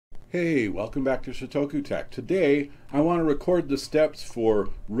Hey, welcome back to Shotoku Tech. Today, I want to record the steps for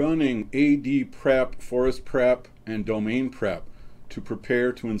running Adprep, Forest Prep, and Domain Prep to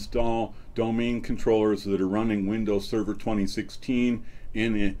prepare to install domain controllers that are running Windows Server 2016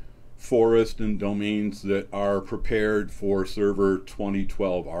 in a forest and domains that are prepared for Server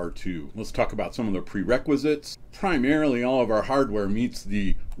 2012 R2. Let's talk about some of the prerequisites. Primarily, all of our hardware meets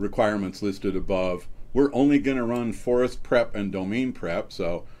the requirements listed above. We're only going to run Forest Prep and Domain Prep,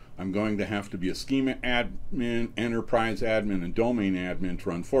 so I'm going to have to be a Schema admin, Enterprise admin, and Domain admin to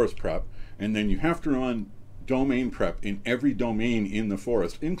run Forest Prep. And then you have to run Domain Prep in every domain in the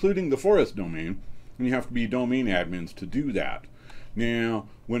forest, including the forest domain. And you have to be domain admins to do that. Now,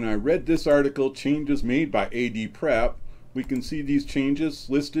 when I read this article, Changes Made by Adprep, we can see these changes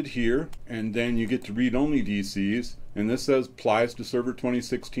listed here. And then you get to read only DCs. And this says applies to Server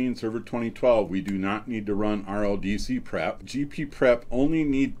 2016, Server 2012. We do not need to run RLDC prep. GP prep only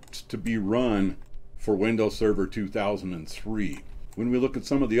needs to be run for Windows Server 2003. When we look at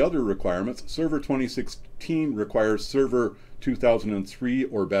some of the other requirements, Server 2016 requires Server 2003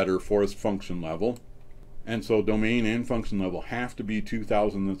 or better forest function level. And so domain and function level have to be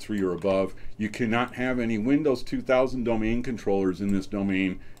 2003 or above. You cannot have any Windows 2000 domain controllers in this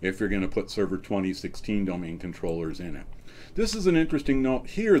domain if you're going to put Server 2016 domain controllers in it. This is an interesting note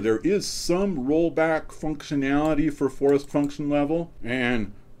here. There is some rollback functionality for forest function level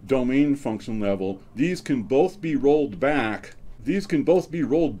and domain function level. These can both be rolled back. These can both be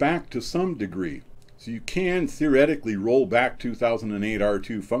rolled back to some degree. So you can theoretically roll back 2008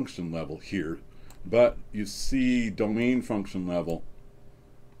 R2 function level here. But you see domain function level,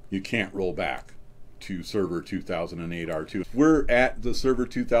 you can't roll back to Server 2008 R2. We're at the Server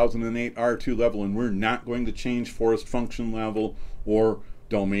 2008 R2 level and we're not going to change forest function level or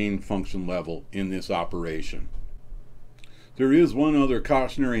domain function level in this operation. There is one other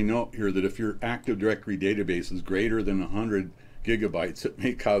cautionary note here that if your Active Directory database is greater than 100 gigabytes, it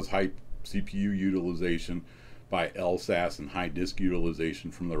may cause high CPU utilization by LSAS and high disk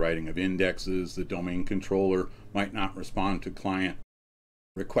utilization from the writing of indexes. The domain controller might not respond to client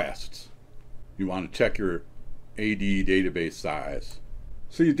requests. You want to check your AD database size.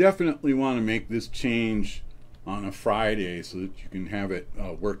 So you definitely want to make this change on a Friday so that you can have it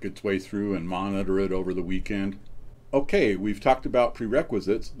work its way through and monitor it over the weekend. Okay, we've talked about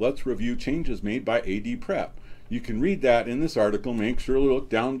prerequisites. Let's review changes made by Adprep. You can read that in this article. Make sure to look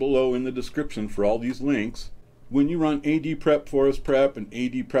down below in the description for all these links. When you run Adprep Forest Prep and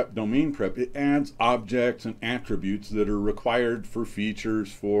Adprep Domain Prep, it adds objects and attributes that are required for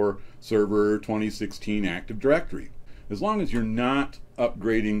features for Server 2016 Active Directory. As long as you're not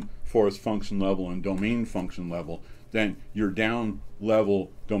upgrading forest function level and domain function level, then your down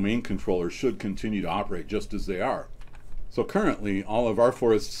level domain controllers should continue to operate just as they are. So currently, all of our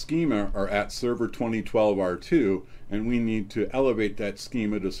forest schema are at Server 2012 R2, and we need to elevate that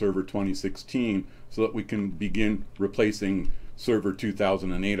schema to Server 2016 so that we can begin replacing Server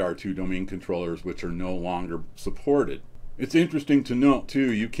 2008 R2 domain controllers, which are no longer supported. It's interesting to note,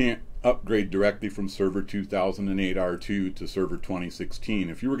 too, you can't upgrade directly from Server 2008 R2 to Server 2016.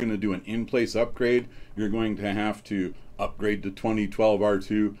 If you were going to do an in-place upgrade, you're going to have to upgrade to 2012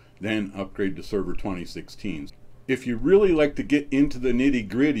 R2, then upgrade to Server 2016. If you really like to get into the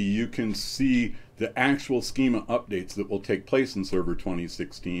nitty-gritty, you can see the actual schema updates that will take place in Server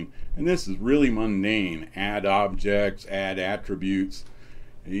 2016. And this is really mundane. Add objects, add attributes.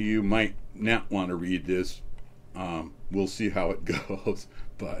 You might not want to read this. We'll see how it goes.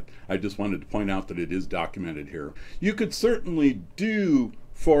 But I just wanted to point out that it is documented here. You could certainly do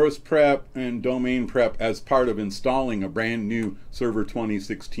Forest Prep and Domain Prep as part of installing a brand new Server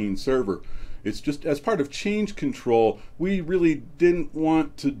 2016 server. It's just as part of change control, we really didn't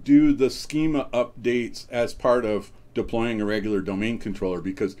want to do the schema updates as part of deploying a regular domain controller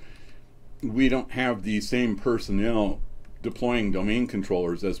because we don't have the same personnel deploying domain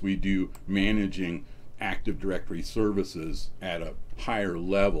controllers as we do managing Active Directory services at a higher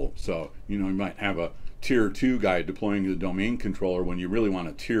level. So, you might have a tier 2 guy deploying the domain controller when you really want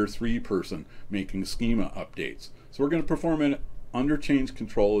a tier 3 person making schema updates. So we're going to perform it under change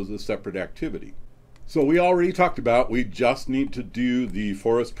control as a separate activity. So we already talked about, we just need to do the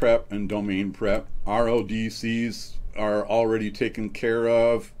forest prep and domain prep. RODCs are already taken care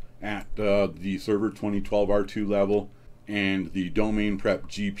of at the Server 2012 R2 level, and the domain prep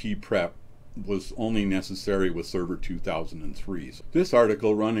GP prep was only necessary with Server 2003. So this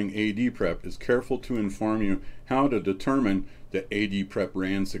article running Adprep is careful to inform you how to determine that Adprep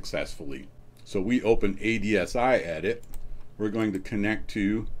ran successfully. So we open ADSI edit. We're going to connect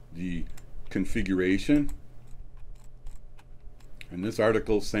to the configuration And this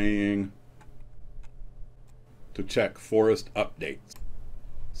article is saying to check forest updates.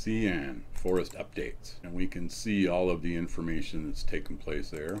 CN, forest updates. And we can see all of the information that's taken place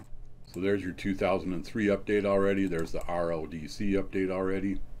there. So there's your 2003 update already. There's the RODC update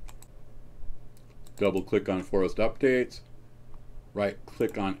already. Double click on forest updates. Right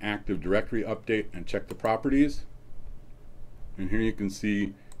click on Active Directory update and check the properties. And here you can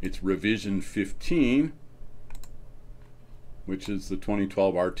see it's revision 15, which is the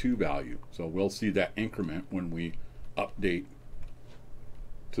 2012 R2 value. So we'll see that increment when we update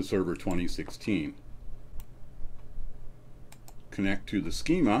to server 2016. Connect to the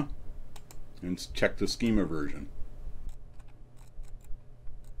schema and check the schema version.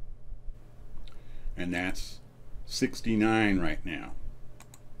 And that's 69 right now.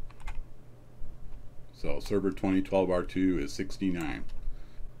 So server 2012 R2 is 69.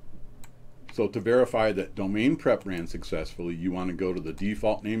 So to verify that domain prep ran successfully, you want to go to the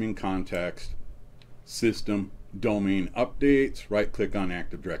default naming context, system, domain updates, right click on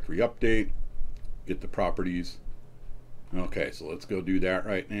Active Directory update, get the properties. Okay, so let's go do that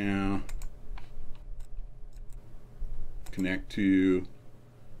right now. Connect to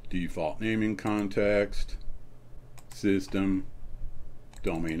default naming context, system,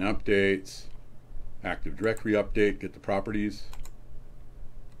 domain updates, Active Directory update, get the properties.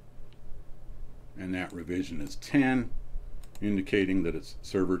 And that revision is 10, indicating that it's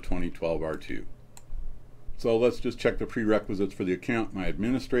server 2012 R2. So let's just check the prerequisites for the account. My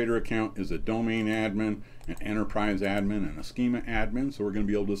administrator account is a domain admin, an enterprise admin, and a schema admin, so we're going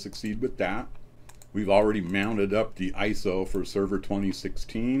to be able to succeed with that. We've already mounted up the ISO for server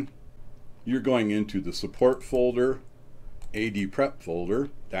 2016. You're going into the support folder, Adprep folder.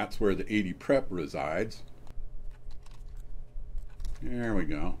 That's where the Adprep resides. There we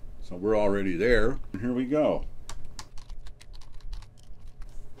go. So we're already there. And here we go.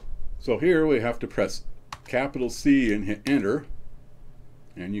 So here we have to press capital C and hit enter.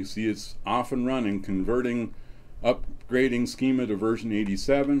 And you see it's off and running, converting, upgrading schema to version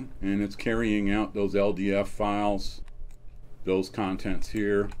 87, and it's carrying out those LDF files, those contents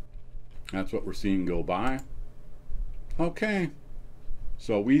here. That's what we're seeing go by. Okay,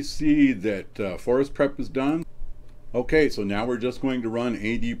 so we see that forest prep is done. Okay, so now we're just going to run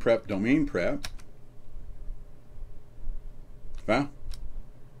Adprep domain prep.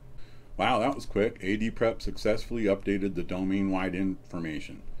 Wow, that was quick. Adprep successfully updated the domain-wide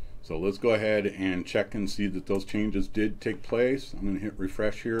information. So let's go ahead and check and see that those changes did take place. I'm going to hit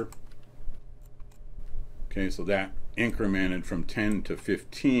refresh here. Okay, so that incremented from 10 to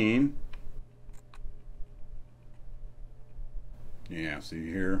 15. Yeah, see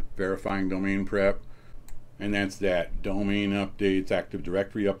here, verifying domain prep. And that's that domain updates, Active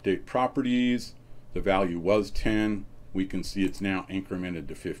Directory update properties. The value was 10. We can see it's now incremented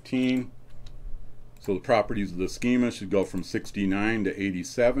to 15. So the properties of the schema should go from 69 to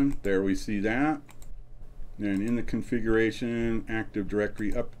 87. There we see that. Then in the configuration, Active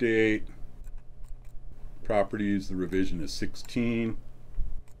Directory update, properties, the revision is 16.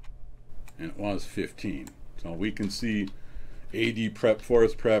 And it was 15. So we can see Adprep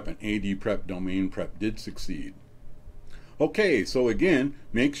forest prep and Adprep domain prep did succeed. Okay, so again,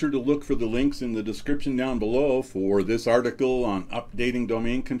 make sure to look for the links in the description down below for this article on updating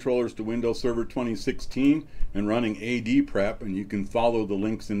domain controllers to Windows Server 2016 and running Adprep, and you can follow the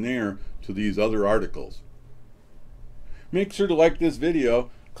links in there to these other articles. Make sure to like this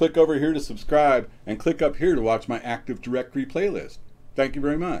video, click over here to subscribe, and click up here to watch my Active Directory playlist. Thank you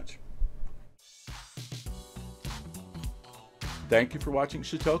very much. Thank you for watching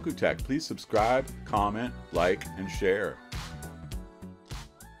Shitoku Tech. Please subscribe, comment, like, and share.